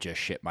like, I just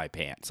shit my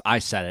pants. I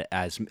said it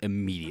as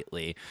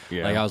immediately.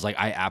 Yeah. Like I was like,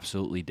 I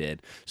absolutely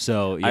did.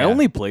 So yeah. I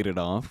only played it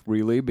off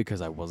really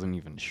because I wasn't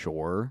even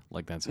sure.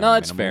 Like that's how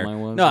that's fair. I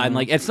was. No, I'm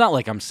like, it's not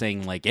like I'm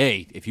saying like,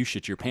 hey, if you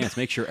shit your pants,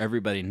 make sure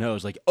everybody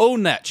knows. Like,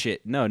 own that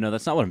shit. No,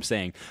 that's not what I'm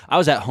saying. I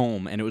was at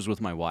home and it was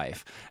with my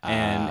wife,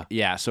 and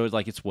yeah, so it's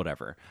like it's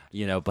whatever,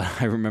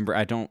 But I remember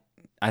I don't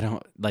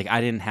like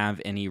I didn't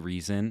have any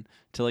reason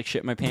to like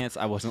shit my pants.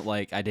 I wasn't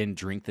like I didn't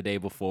drink the day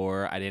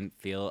before.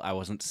 I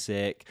wasn't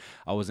sick.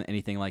 I wasn't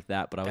anything like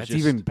that. But I was That's just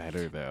even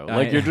better though.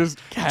 Like you're just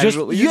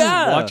casually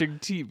just watching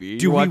TV.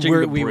 Dude, you're watching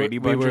the we Brady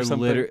Bunch or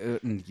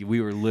something.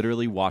 We were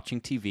literally watching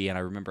TV, and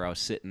I remember I was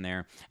sitting there,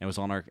 and it was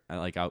on our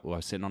I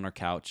was sitting on our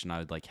couch, and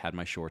I like had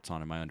my shorts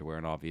on and my underwear,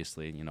 and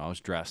obviously I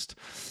was dressed,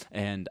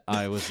 and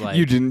I was like,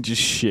 you didn't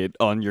just shit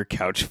on your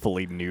couch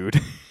fully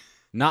nude.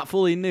 Not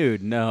fully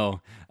nude,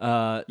 no.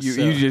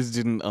 You just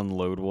didn't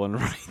unload one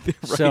right there.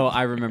 Right so there.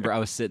 I remember I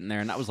was sitting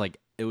there, and that was like,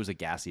 it was a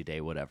gassy day,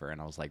 whatever,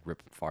 and I was like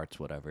ripping farts,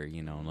 whatever,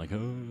 and like,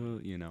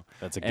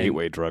 That's a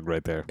gateway drug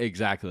right there.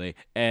 Exactly,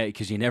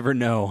 because you never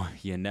know.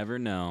 You never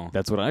know.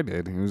 That's what I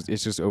did.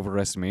 It's just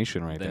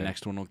overestimation right there. The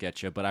next one will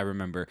get you, but I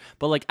remember.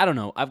 But like, I don't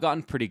know. I've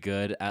gotten pretty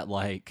good at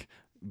like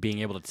being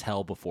able to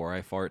tell before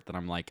I fart that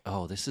I'm like,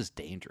 oh, this is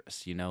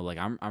dangerous, like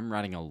I'm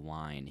writing a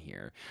line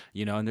here,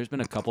 and there's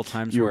been a couple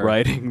times you're where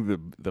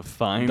writing the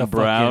fine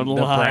brown line.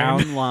 The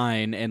brown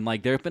line, and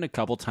like there have been a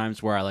couple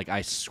times where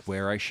I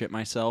swear I shit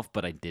myself,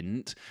 but I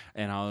didn't,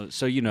 and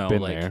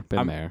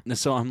been there.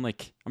 So I'm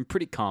like, I'm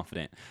pretty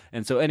confident,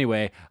 and so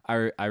anyway,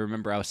 I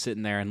remember I was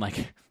sitting there and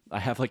like I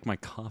have like my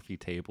coffee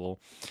table,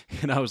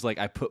 and I was like,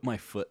 I put my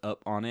foot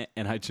up on it,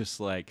 and I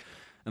just like,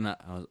 and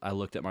I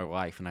looked at my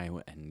wife, and I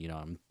went,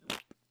 and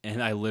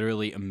and I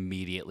literally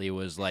immediately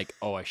was like,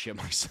 oh, I shit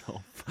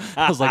myself.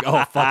 I was like,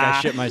 oh, fuck,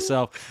 I shit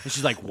myself. And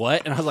she's like,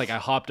 what? And I was like, I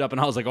hopped up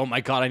and I was like, oh my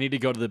God, I need to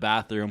go to the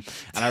bathroom.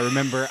 And I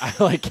remember I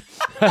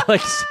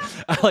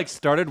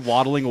started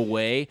waddling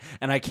away,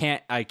 and I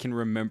can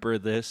remember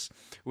this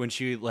when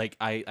she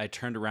I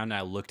turned around and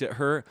I looked at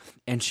her,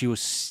 and she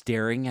was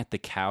staring at the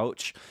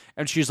couch,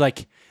 and she's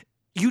like,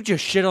 you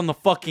just shit on the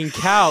fucking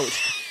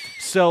couch.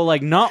 So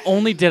like, not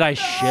only did I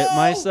shit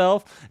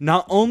myself,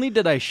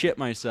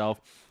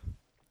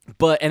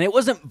 and it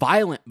wasn't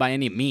violent by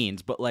any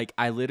means, but like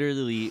I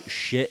literally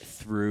shit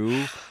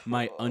through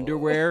my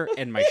underwear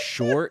and my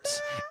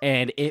shorts,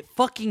 and it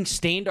fucking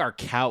stained our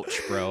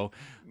couch, bro.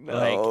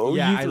 No,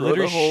 you threw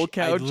the whole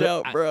couch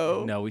out,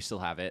 bro. No, we still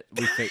have it.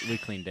 We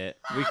cleaned it.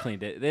 We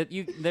cleaned it.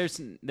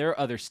 There are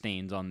other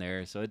stains on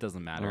there, so it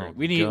doesn't matter. Oh,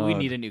 we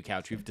need a new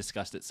couch. We've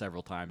discussed it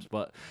several times,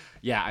 but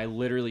yeah, I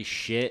literally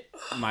shit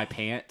my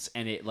pants,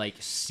 and it like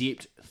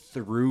seeped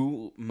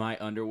through my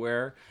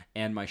underwear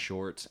and my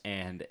shorts,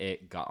 and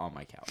it got on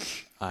my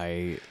couch.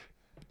 I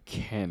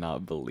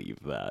cannot believe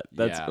that.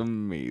 That's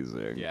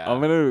amazing. Yeah.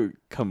 I'm gonna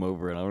come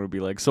over and I'm gonna be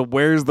like, so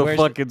where's the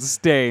fucking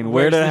stain?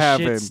 Where did it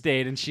happen? Shit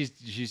stain? And she's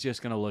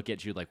just gonna look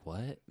at you like,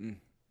 what?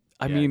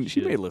 I mean,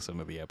 she may listen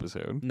to the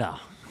episode. No.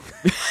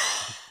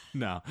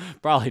 No,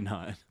 probably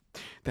not.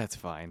 That's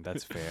fine.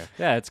 That's fair.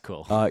 Yeah, it's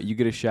cool. You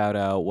get a shout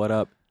out. What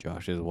up,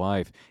 Josh's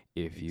wife?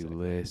 If you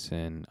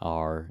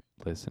are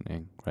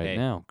listening right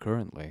now,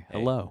 currently. Hey,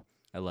 hello.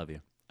 I love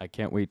you. I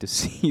can't wait to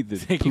see the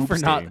Thank poop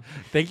stain.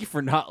 you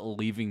for not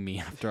leaving me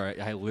after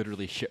I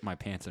literally shit my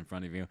pants in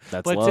front of you.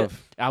 That's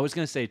love. I was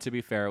gonna say, to be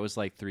fair, it was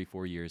like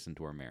 3-4 years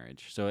into our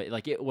marriage, so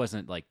it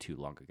wasn't like too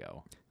long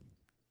ago.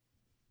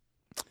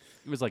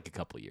 It was like a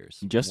couple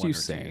years. Just you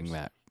saying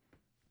that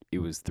it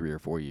was 3 or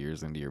 4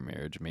 years into your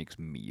marriage makes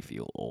me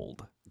feel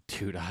old.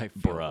 Dude, I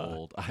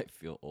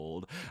feel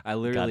old. I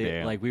literally,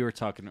 Goddamn. like, we were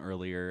talking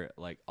earlier,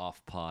 like,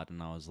 off pod,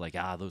 and I was like,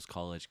 those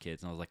college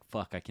kids. And I was like,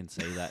 fuck, I can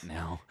say that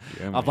now.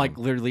 Yeah, I'm, like,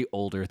 literally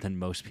older than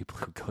most people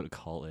who go to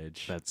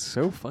college. That's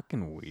so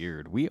fucking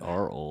weird. We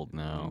are old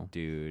now.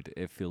 Dude,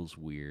 it feels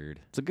weird.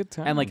 It's a good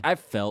time. And, like, I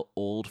felt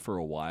old for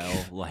a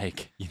while.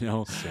 Like,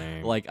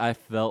 Same. like, I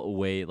felt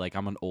like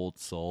I'm an old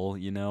soul,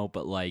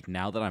 But, like,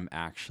 now that I'm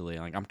actually,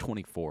 like, I'm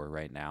 24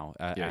 right now.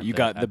 You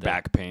got the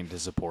back pain to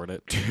support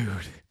it. Dude.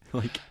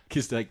 Like,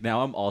 because like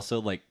now I'm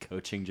also like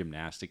coaching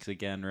gymnastics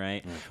again,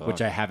 right?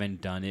 Which I haven't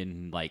done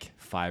in like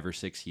 5 or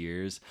 6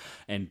 years.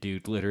 And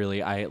dude,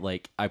 literally, I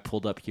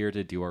pulled up here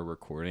to do our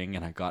recording,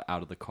 and I got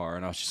out of the car,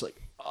 and I was just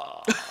like,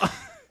 oh.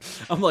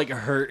 I'm like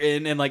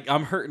hurting, and like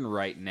I'm hurting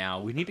right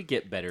now. We need to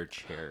get better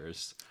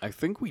chairs. I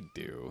think we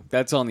do.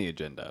 That's on the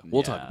agenda.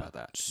 We'll talk about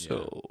that.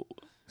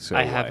 So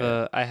I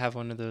have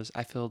one of those.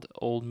 I filled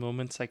old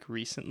moments like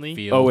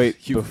recently. Oh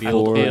wait, You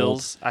before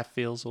I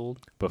feels old.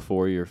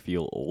 before your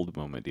feel old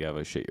moment, do you have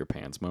a shit your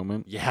pants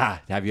moment? Yeah.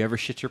 Have you ever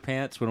shit your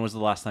pants? When was the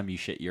last time you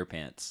shit your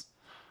pants?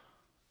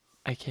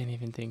 I can't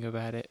even think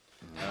about it.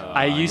 Oh,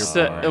 I used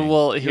you're to. boring.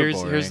 Well, You're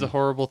here's the boring.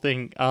 horrible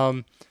thing.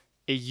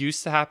 It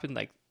used to happen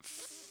like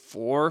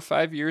 4 or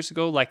 5 years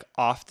ago, like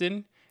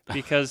often,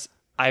 because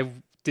I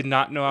did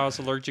not know I was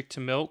allergic to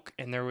milk,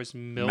 and there was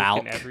milk Malk.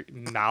 in every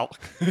milk.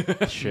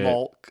 Shit.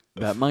 Milk.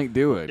 That might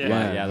do it. Yeah.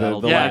 Yeah, Yeah, the,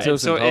 that'll the do it. Yeah, lactose and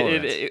so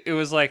intolerance. it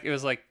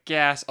was like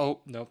gas. Oh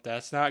nope,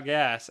 that's not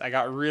gas. I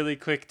got really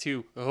quick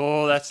too.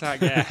 Oh, that's not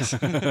gas.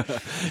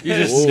 You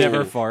just Whoa.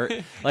 never fart.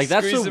 Like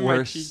that's the Squeezing my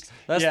worst. cheeks.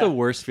 That's Yeah. the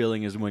worst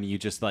feeling is when you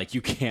just like you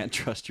can't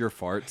trust your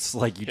farts.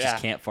 Like you Yeah.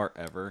 just can't fart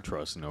ever.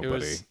 Trust nobody,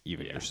 was-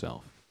 even yeah.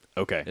 yourself.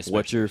 Okay, Especially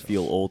what's your yourself.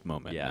 feel old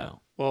moment Yeah.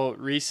 now? Well,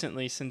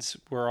 recently, since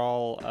we're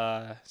all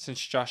since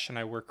Josh and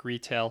I work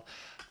retail,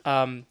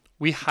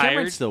 we Cameron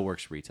hired. still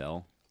works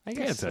retail. I Yeah,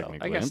 guess so.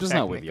 technically. I guess I'm just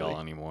not with technically.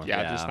 y'all anymore.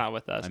 Yeah, Yeah. just not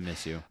with us. I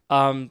miss you.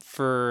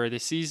 For the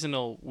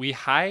seasonal, we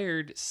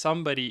hired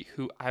somebody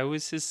who I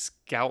was his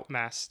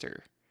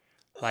scoutmaster.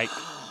 Like,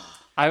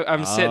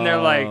 I'm sitting there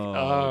like, Oh,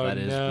 oh, that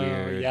is no.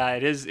 weird. Yeah,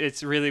 it is.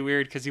 It's really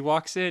weird because he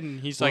walks in and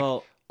he's like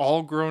Well-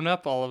 all grown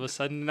up all of a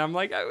sudden, and I'm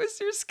like, I was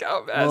your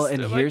scoutmaster. Well,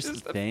 and like, here's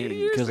just the a few thing,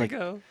 years 'cause, like,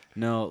 ago.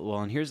 No, well,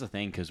 and here's the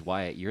thing, because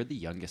Wyatt, you're the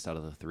youngest out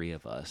of the three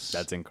of us.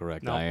 That's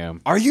incorrect. No. I am.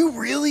 Are you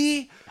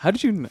really? How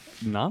did you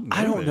not know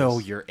I don't know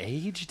this? your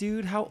age,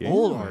 dude. How Yeah,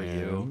 old are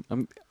man.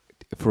 you?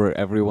 For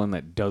everyone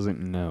that doesn't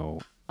know,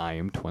 I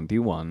am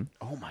 21.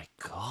 Oh my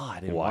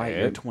god! And Wyatt,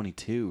 you're Wyatt.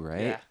 22,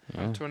 right? Yeah,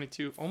 Yeah. I'm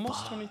 22,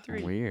 almost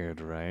 23. Weird,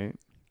 right?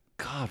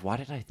 God, why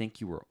did I think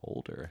you were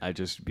older? I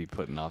just be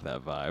putting off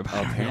that vibe.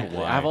 Apparently,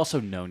 Why? I've also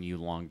known you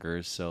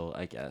longer, so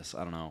I guess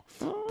I don't know.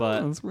 Oh,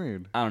 but- that's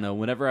weird. I don't know.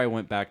 Whenever I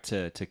went back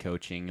to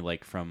coaching,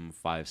 like from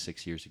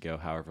 5-6 years ago,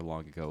 however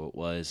long ago it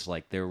was,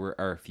 like there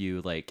are a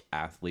few like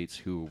athletes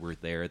who were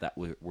there that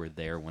were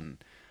there when,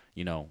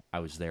 I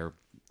was there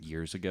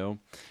years ago,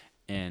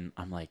 and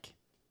I'm like,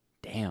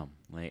 damn,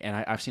 like, and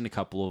I've seen a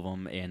couple of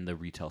them in the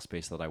retail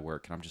space that I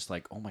work, and I'm just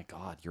like, oh my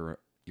god, you're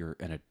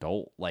an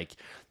adult. Like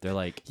they're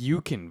like,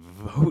 You can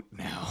vote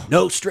now.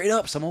 no, straight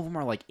up. Some of them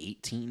are like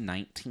 18,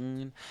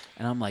 19,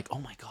 and I'm like, oh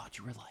my god,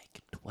 you were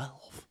like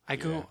 12. I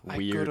go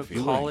weird to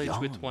feeling. college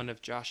Young. with one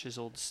of Josh's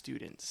old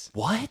students.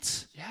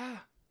 What? Yeah.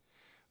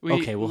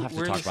 Okay, we'll have to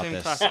we're in talk the about same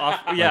this. class.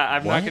 Yeah,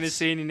 I'm not what? going to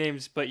say any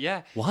names, but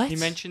yeah. What? He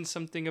mentioned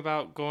something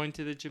about going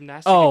to the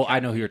gymnastics. Oh,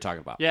 I know who you're talking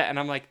about. Yeah, and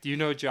I'm like, do you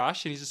know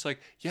Josh? And he's just like,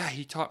 yeah,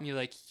 he taught me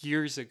like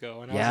years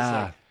ago. And I was Yeah. just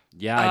like,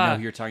 Yeah, I know Ah.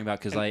 who you're talking about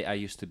because I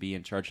used to be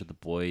in charge of the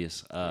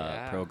boys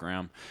Yeah.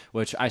 program,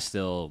 which I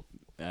still,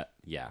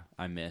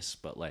 I miss,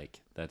 but like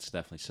that's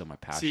definitely still my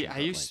passion. see, I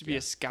but, used like, to be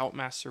a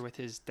scoutmaster with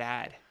his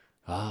dad.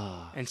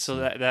 Ah, And so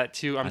that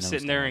too, I I'm know sitting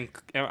what's there going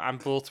and I'm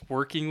both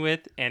working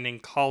with and in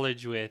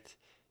college with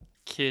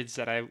kids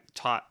that I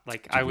taught.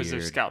 Like I was their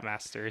weird.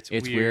 scoutmaster. It's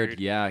it's weird.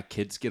 Yeah,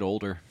 kids get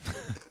older.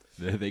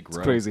 they grow.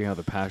 It's crazy how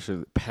the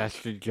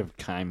passage of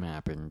time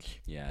happens.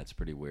 Yeah, it's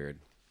pretty weird.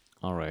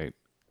 All right,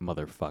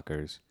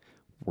 motherfuckers.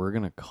 We're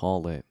going to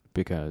call it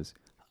because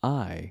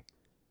I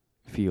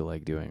feel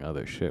like doing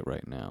other shit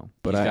right now.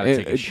 But He's I gotta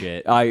take a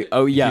shit. I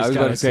was He's about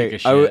gotta to say take a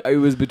shit. it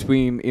was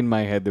between in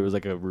my head there was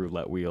like a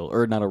roulette wheel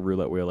or not a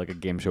roulette wheel like a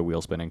game show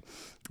wheel spinning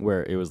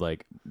where it was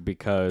like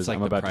because It's like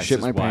I'm the about to Price shit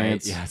is my White.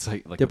 pants. Yeah, it's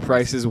like the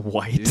price is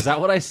white. Is that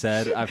what I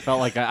said? I felt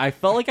like I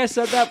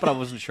said that, but I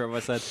wasn't sure what I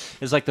said.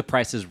 It's like the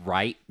Price is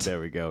Right. There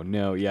we go.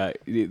 No, yeah,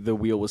 the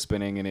wheel was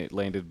spinning and it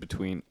landed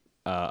between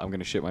I'm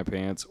gonna shit my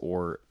pants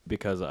or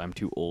because I'm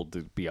too old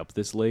to be up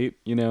this late,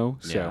 So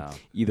Yeah.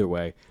 either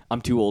way,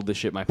 I'm too old to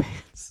shit my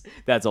pants.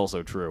 That's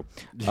also true.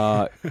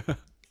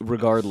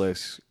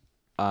 Regardless,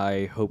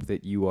 I hope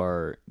that you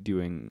are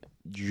doing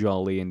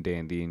jolly and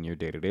dandy in your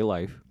day-to-day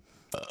life.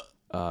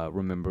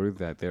 Remember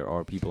that there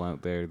are people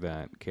out there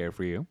that care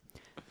for you,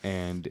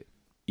 and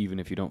even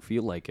if you don't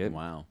feel like it,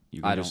 Wow.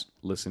 you I can just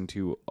listen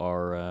to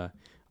our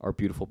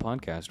beautiful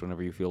podcast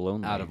whenever you feel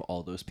lonely. Out of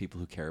all those people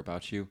who care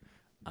about you,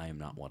 I am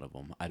not one of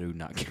them. I do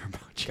not care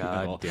about you God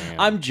at all. damn.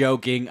 I'm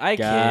joking. I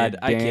God kid.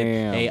 I kid.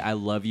 damn. Hey, I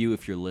love you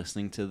if you're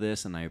listening to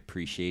this, and I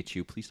appreciate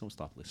you. Please don't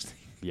stop listening.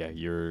 Yeah,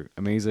 you're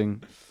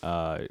amazing.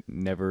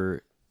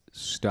 Never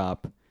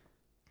stop.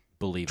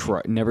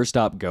 Believing. Never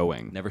stop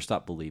going. Never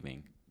stop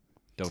believing.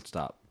 Don't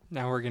stop.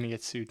 Now we're gonna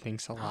get sued.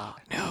 Thanks a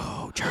lot.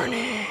 No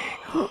journey.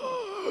 I thought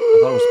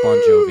it was Bon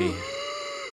Jovi.